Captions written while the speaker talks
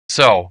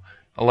So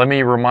let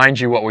me remind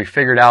you what we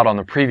figured out on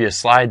the previous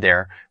slide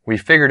there. We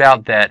figured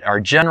out that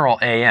our general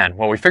AN,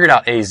 well, we figured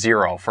out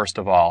A0, first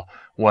of all,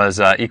 was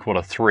equal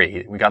to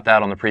 3. We got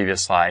that on the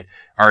previous slide.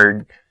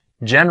 Our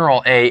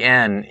general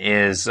AN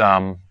is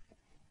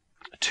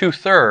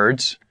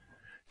 2/3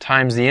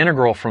 times the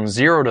integral from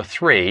 0 to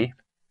 3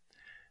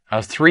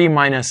 of 3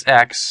 minus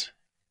x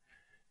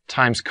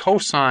times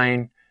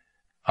cosine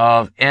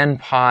of n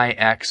pi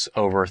x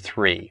over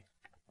 3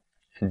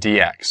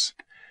 dx.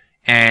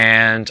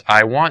 And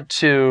I want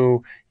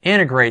to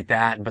integrate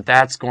that, but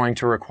that's going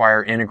to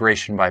require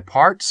integration by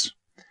parts.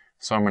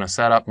 So I'm going to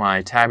set up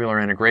my tabular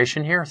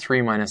integration here,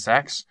 3 minus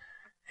x,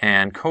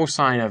 and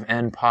cosine of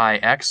n pi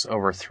x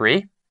over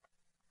 3.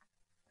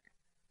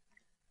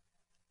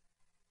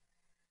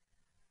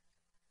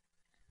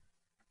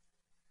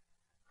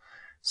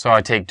 So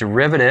I take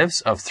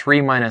derivatives of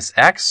 3 minus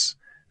x.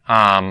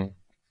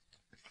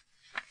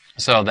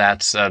 So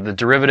that's the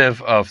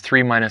derivative of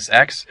 3 minus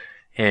x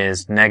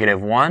is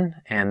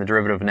 -1, and the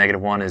derivative of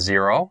 -1 is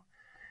 0.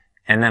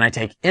 And then I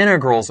take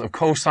integrals of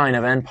cosine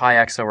of n pi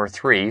x over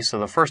 3. So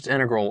the first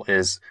integral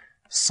is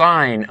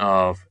sine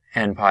of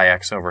n pi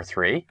x over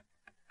 3.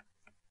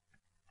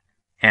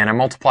 And I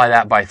multiply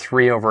that by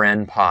 3 over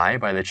n pi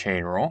by the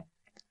chain rule.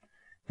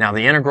 Now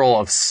the integral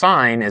of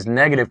sine is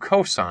negative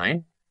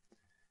cosine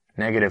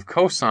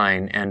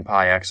n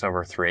pi x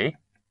over 3.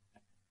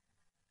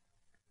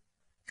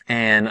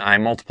 And I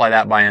multiply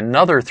that by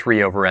another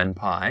 3 over n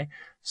pi.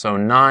 So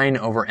 9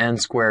 over n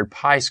squared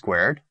pi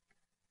squared.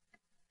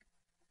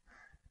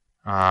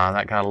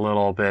 That got a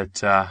little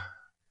bit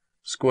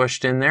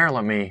squished in there.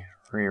 Let me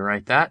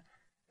rewrite that.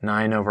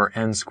 9 over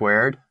n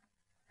squared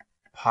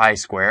pi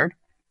squared.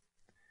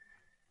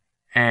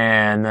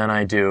 And then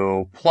I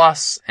do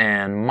plus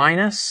and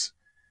minus.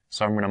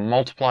 So I'm going to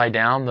multiply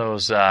down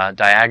those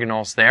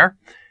diagonals there.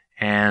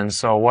 And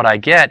so what I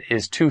get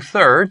is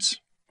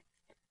 2/3.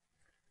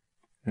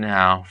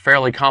 Now,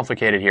 fairly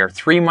complicated here.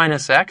 3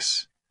 minus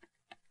x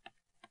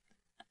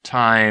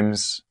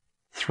times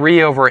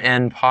 3 over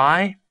n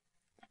pi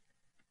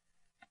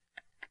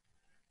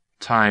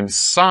times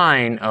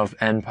sine of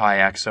n pi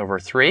x over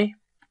 3.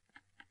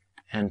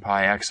 N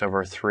pi x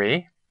over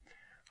 3.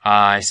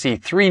 I see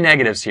 3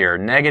 negatives here.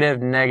 Negative,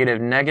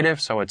 negative,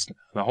 negative. So it's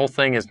the whole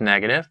thing is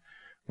negative.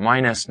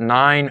 Minus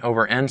 9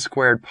 over n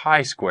squared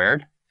pi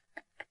squared.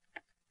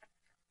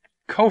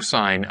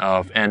 Cosine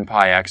of n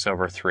pi x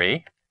over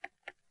 3.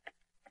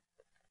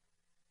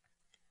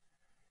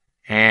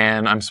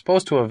 And I'm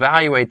supposed to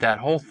evaluate that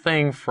whole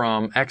thing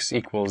from x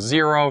equals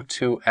 0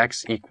 to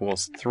x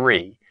equals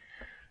 3.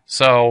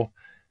 So,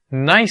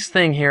 nice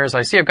thing here is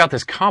I see I've got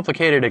this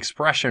complicated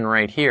expression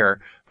right here,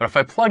 but if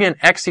I plug in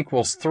x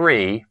equals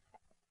 3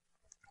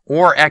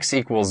 or x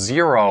equals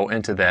 0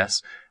 into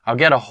this, I'll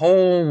get a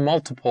whole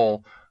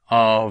multiple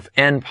of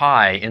n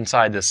pi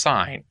inside the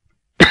sign.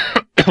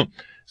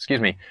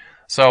 Excuse me.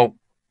 So,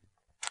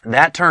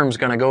 that term's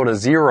going to go to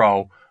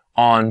 0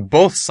 on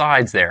both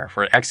sides there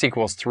for x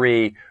equals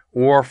 3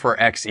 or for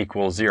x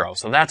equals 0.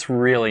 So that's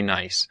really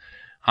nice.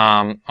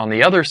 On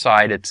the other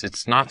side,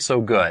 it's not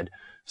so good.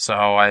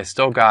 So I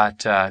still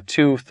got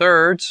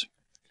 2/3.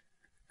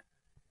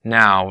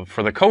 Now,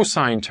 for the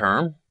cosine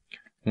term,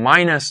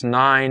 minus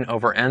 9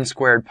 over n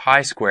squared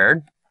pi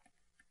squared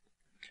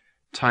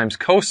times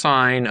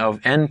cosine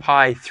of n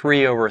pi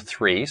 3 over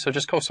 3, so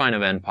just cosine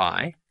of n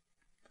pi,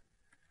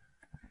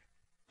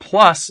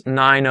 plus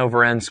 9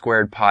 over n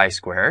squared pi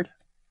squared,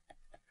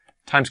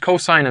 times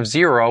cosine of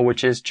 0,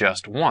 which is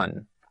just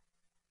 1.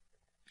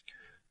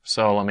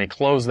 So let me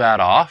close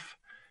that off.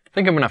 I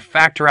think I'm going to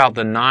factor out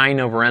the 9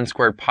 over n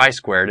squared pi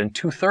squared, and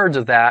 2/3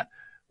 of that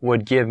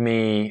would give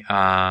me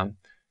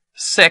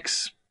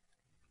 6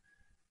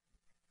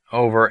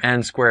 over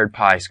n squared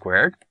pi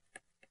squared.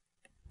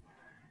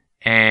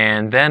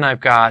 And then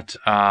I've got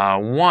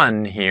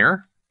 1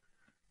 here,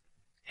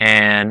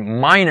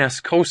 and minus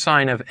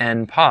cosine of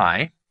n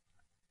pi.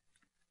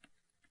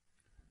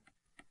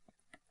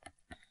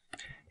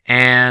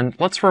 And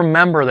let's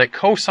remember that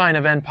cosine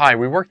of n pi,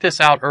 we worked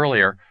this out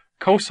earlier,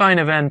 cosine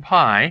of n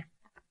pi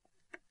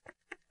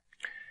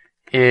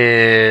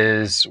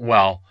is,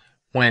 well,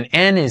 when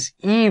n is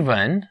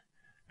even,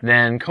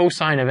 then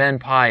cosine of n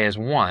pi is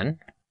 1.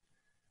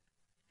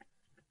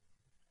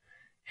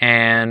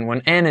 And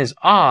when n is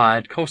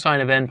odd,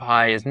 cosine of n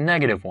pi is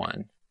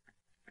 -1.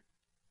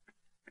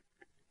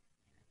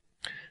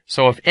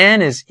 So if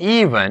n is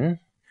even,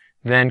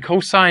 then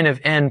cosine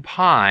of n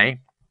pi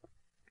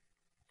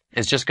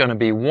is just going to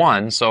be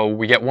 1. So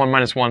we get 1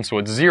 minus 1, so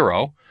it's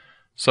 0.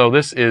 So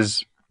this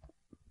is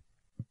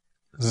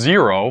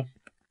 0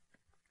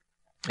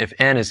 if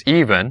n is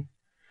even.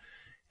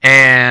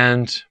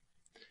 And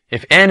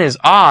if n is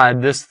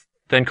odd,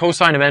 then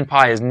cosine of n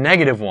pi is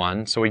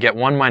 -1. So we get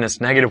 1 minus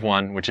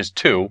 -1, which is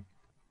 2.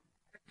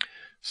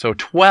 So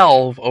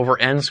 12 over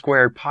n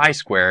squared pi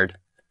squared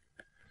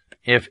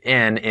if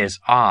n is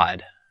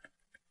odd.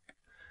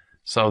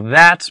 So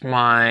that's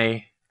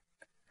my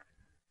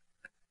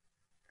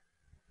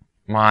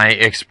my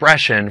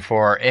expression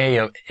for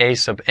a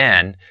sub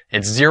n.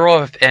 It's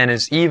 0 if n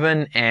is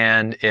even,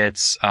 and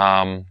it's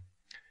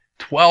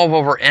 12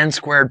 over n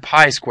squared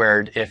pi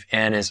squared if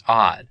n is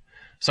odd.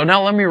 So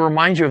now let me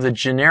remind you of the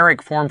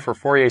generic form for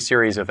Fourier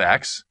series of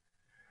x.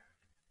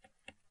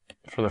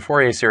 For the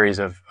Fourier series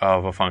of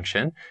a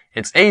function,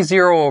 it's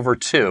a0 over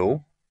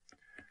 2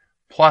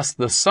 plus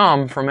the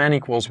sum from n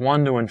equals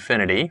 1 to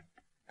infinity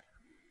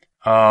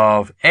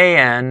of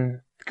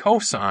an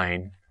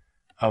cosine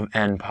of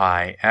n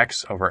pi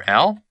x over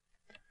L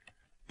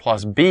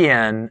plus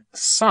bn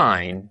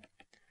sine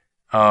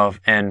of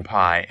n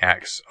pi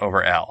x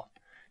over L.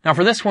 Now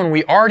for this one,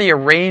 we already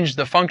arranged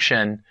the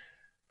function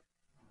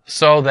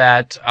so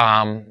that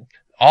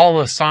all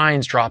the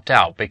signs dropped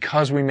out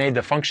because we made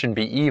the function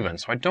be even.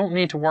 So I don't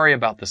need to worry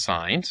about the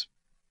signs.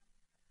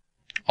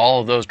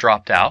 All of those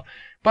dropped out.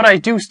 But I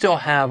do still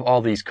have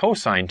all these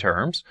cosine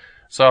terms.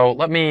 So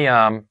let me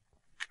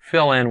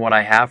fill in what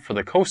I have for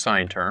the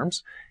cosine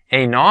terms.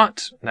 A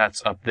naught,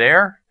 that's up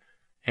there.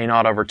 A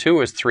naught over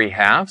 2 is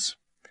 3/2.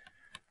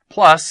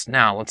 Plus,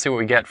 now let's see what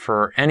we get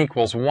for n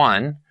equals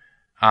 1.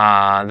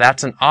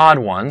 That's an odd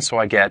one, so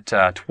I get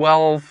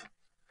 12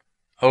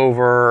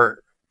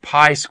 over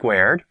pi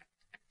squared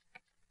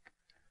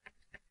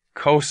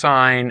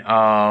cosine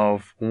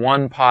of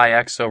 1 pi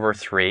x over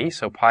 3,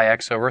 so pi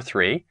x over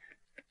 3.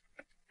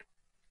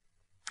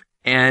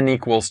 N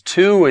equals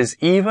 2 is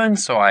even,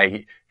 so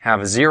I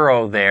have a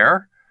 0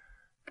 there.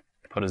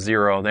 Put a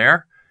 0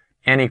 there.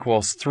 N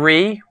equals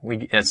 3,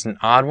 it's an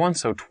odd one,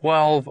 so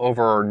 12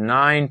 over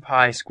 9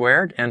 pi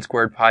squared, n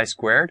squared pi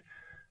squared,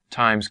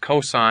 times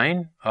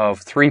cosine of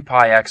 3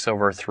 pi x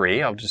over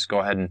 3. I'll just go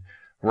ahead and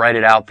write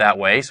it out that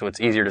way so it's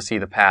easier to see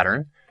the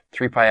pattern.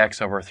 3 pi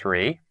x over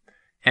 3.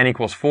 N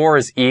equals 4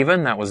 is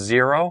even, that was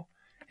 0.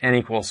 N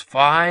equals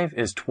 5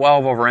 is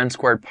 12 over n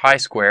squared pi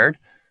squared,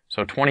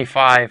 so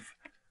 25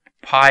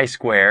 pi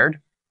squared,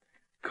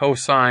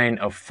 cosine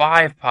of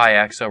 5 pi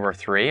x over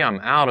 3.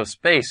 I'm out of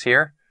space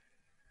here,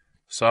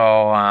 so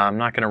I'm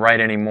not going to write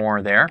any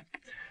more there.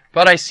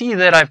 But I see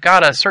that I've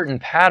got a certain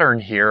pattern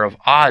here of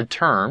odd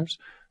terms,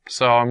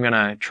 so I'm going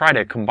to try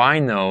to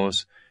combine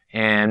those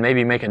and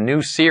maybe make a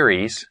new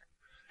series.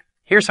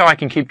 Here's how I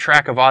can keep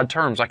track of odd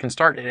terms. I can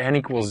start at n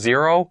equals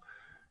 0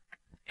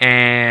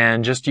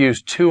 and just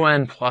use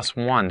 2n plus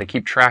 1 to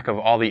keep track of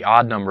all the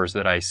odd numbers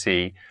that I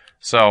see.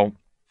 So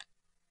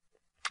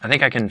I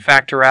think I can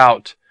factor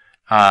out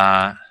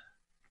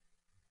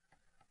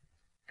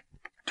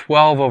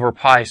 12 over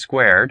pi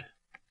squared,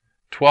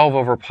 12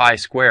 over pi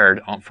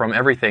squared from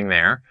everything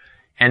there.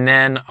 And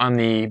then on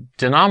the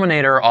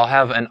denominator, I'll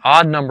have an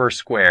odd number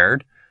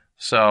squared.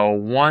 So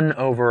 1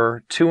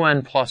 over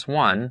 2n plus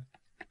 1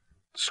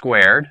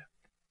 squared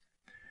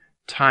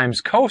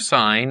times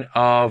cosine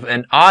of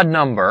an odd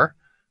number,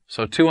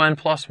 so 2n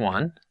plus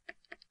 1,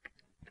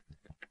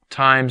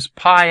 times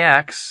pi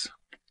x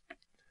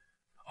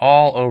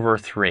all over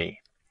 3.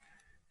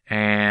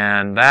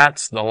 And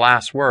that's the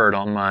last word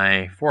on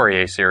my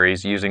Fourier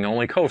series using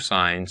only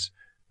cosines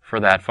for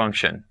that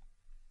function.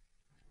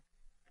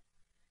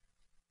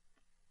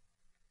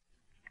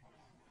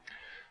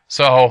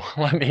 So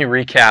let me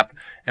recap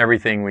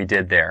everything we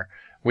did there.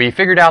 We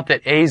figured out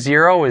that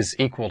a0 is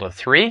equal to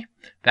 3.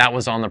 That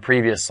was on the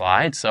previous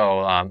slide,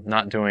 so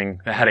not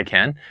doing that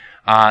again.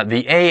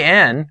 The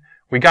an,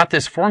 we got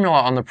this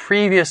formula on the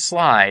previous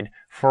slide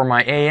for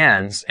my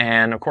ans,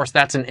 and of course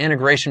that's an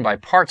integration by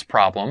parts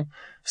problem.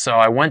 So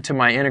I went to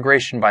my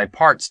integration by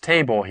parts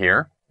table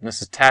here.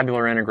 This is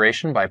tabular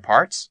integration by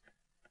parts.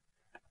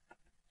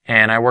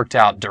 And I worked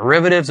out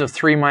derivatives of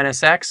 3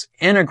 minus x,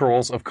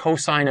 integrals of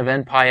cosine of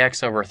n pi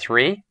x over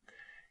 3,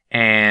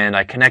 and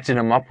I connected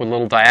them up with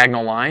little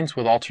diagonal lines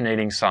with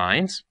alternating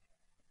signs.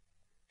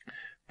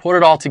 Put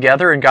it all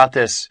together and got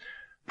this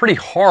pretty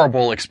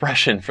horrible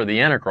expression for the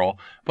integral.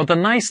 But the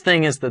nice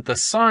thing is that the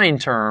sine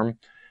term,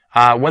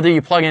 whether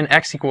you plug in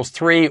x equals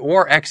 3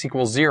 or x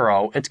equals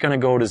 0, it's going to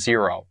go to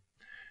 0.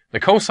 The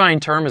cosine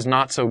term is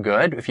not so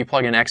good. If you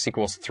plug in x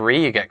equals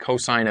 3, you get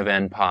cosine of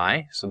n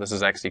pi. So this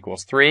is x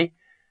equals 3.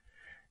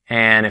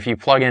 And if you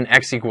plug in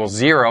x equals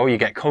 0, you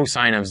get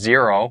cosine of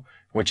 0,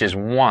 which is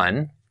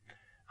 1.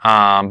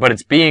 But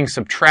it's being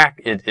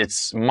subtracted.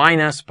 It's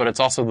minus, but it's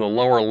also the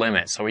lower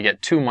limit. So we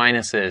get 2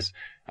 minuses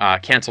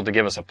canceled to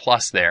give us a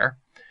plus there.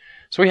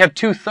 So we have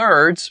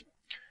 2/3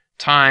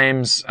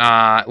 times,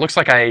 it looks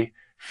like I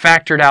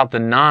factored out the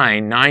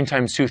 9. 9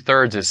 times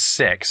 2/3 is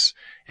 6.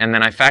 And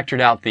then I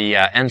factored out the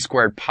n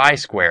squared pi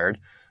squared.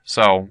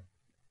 So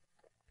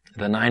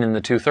the 9 and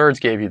the 2/3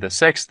 gave you the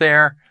 6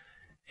 there.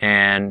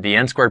 And the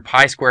n squared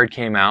pi squared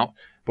came out.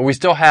 But we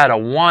still had a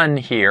 1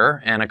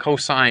 here and a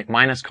cosine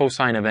minus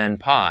cosine of n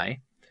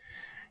pi.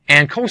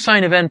 And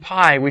cosine of n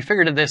pi, we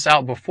figured this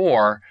out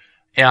before,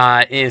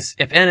 is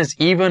if n is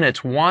even,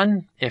 it's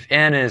 1. If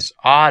n is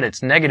odd,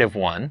 it's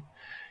 -1.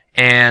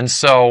 And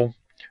so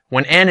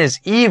when n is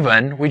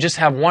even, we just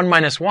have 1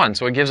 minus 1.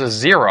 So it gives us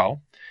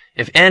 0.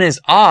 If n is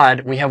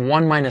odd, we have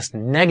 1 minus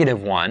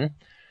 -1.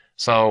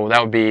 So that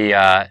would be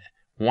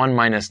 1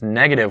 minus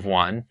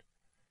 -1.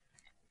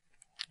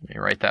 Let me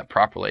write that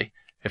properly.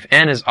 If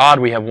n is odd,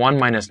 we have 1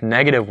 minus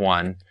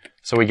 -1,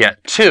 so we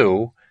get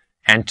 2,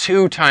 and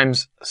 2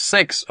 times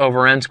 6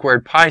 over n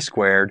squared pi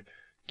squared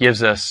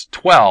gives us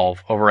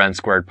 12 over n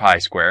squared pi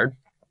squared.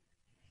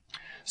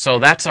 So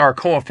that's our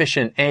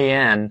coefficient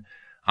an,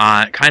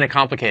 kind of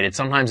complicated.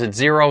 Sometimes it's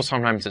 0,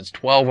 sometimes it's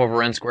 12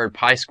 over n squared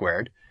pi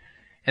squared.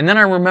 And then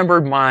I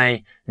remembered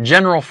my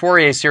general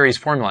Fourier series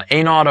formula,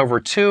 a naught over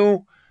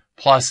 2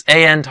 plus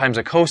an times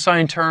a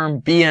cosine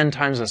term, bn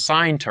times a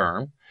sine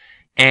term.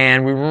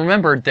 And we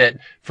remembered that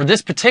for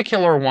this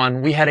particular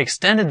one, we had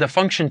extended the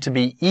function to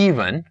be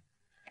even.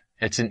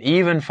 It's an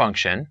even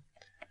function,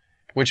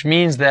 which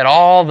means that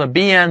all the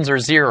bn's are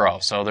 0,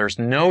 so there's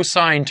no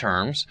sine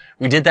terms.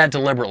 We did that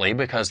deliberately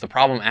because the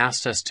problem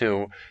asked us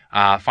to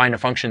find a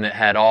function that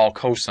had all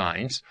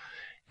cosines.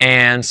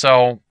 And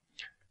so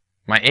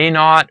my a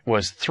naught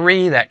was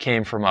 3, that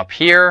came from up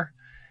here,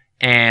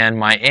 and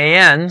my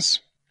an's,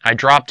 I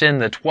dropped in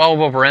the 12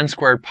 over n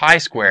squared pi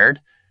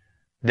squared.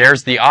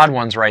 There's the odd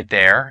ones right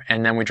there,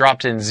 and then we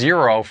dropped in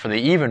 0 for the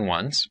even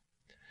ones.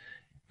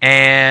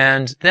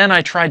 And then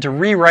I tried to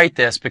rewrite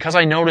this because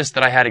I noticed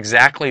that I had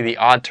exactly the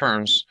odd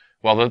terms.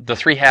 Well, the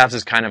 3 halves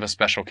is kind of a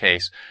special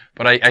case.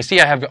 But I see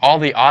I have all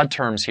the odd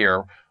terms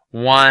here.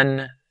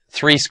 1,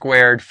 3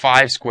 squared,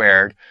 5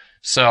 squared.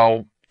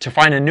 So to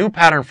find a new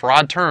pattern for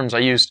odd terms, I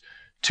used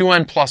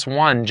 2n plus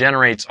 1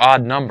 generates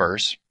odd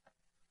numbers.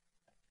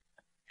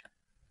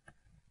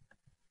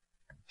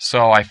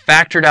 So I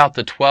factored out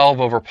the 12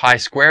 over pi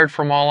squared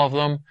from all of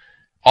them.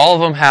 All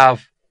of them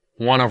have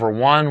 1 over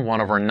 1,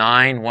 1 over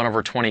 9, 1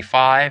 over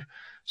 25.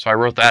 So I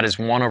wrote that as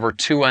 1 over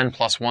 2n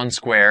plus 1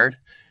 squared.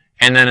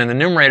 And then in the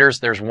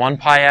numerators, there's 1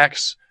 pi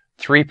x,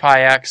 3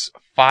 pi x,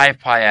 5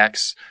 pi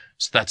x.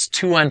 So that's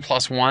 2n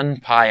plus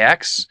 1 pi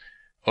x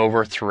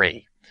over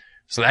 3.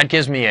 So that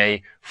gives me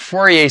a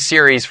Fourier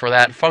series for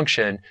that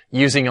function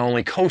using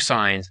only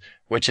cosines,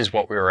 which is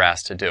what we were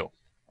asked to do.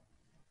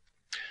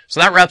 So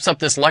that wraps up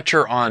this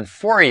lecture on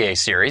Fourier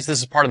series. This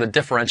is part of the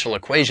Differential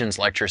Equations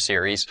lecture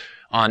series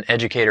on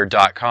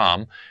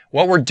Educator.com.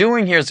 What we're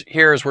doing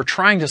here is we're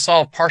trying to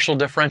solve partial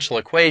differential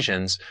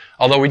equations,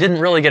 although we didn't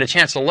really get a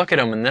chance to look at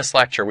them in this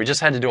lecture. We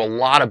just had to do a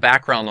lot of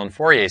background on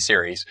Fourier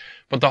series.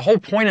 But the whole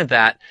point of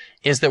that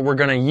is that we're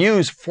going to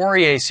use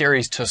Fourier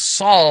series to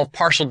solve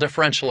partial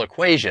differential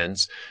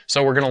equations.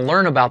 So we're going to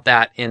learn about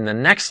that in the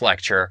next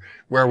lecture,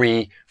 where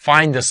we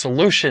find the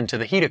solution to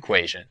the heat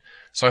equation.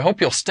 So I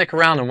hope you'll stick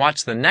around and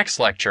watch the next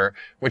lecture,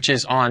 which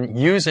is on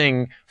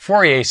using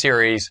Fourier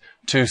series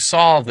to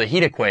solve the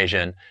heat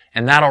equation,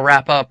 and that'll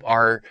wrap up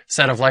our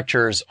set of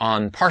lectures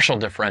on partial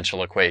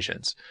differential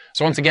equations.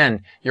 So once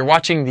again, you're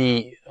watching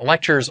the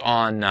lectures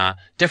on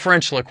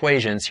differential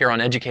equations here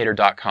on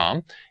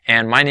Educator.com,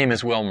 and my name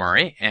is Will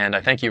Murray, and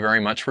I thank you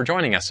very much for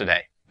joining us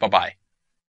today. Bye-bye.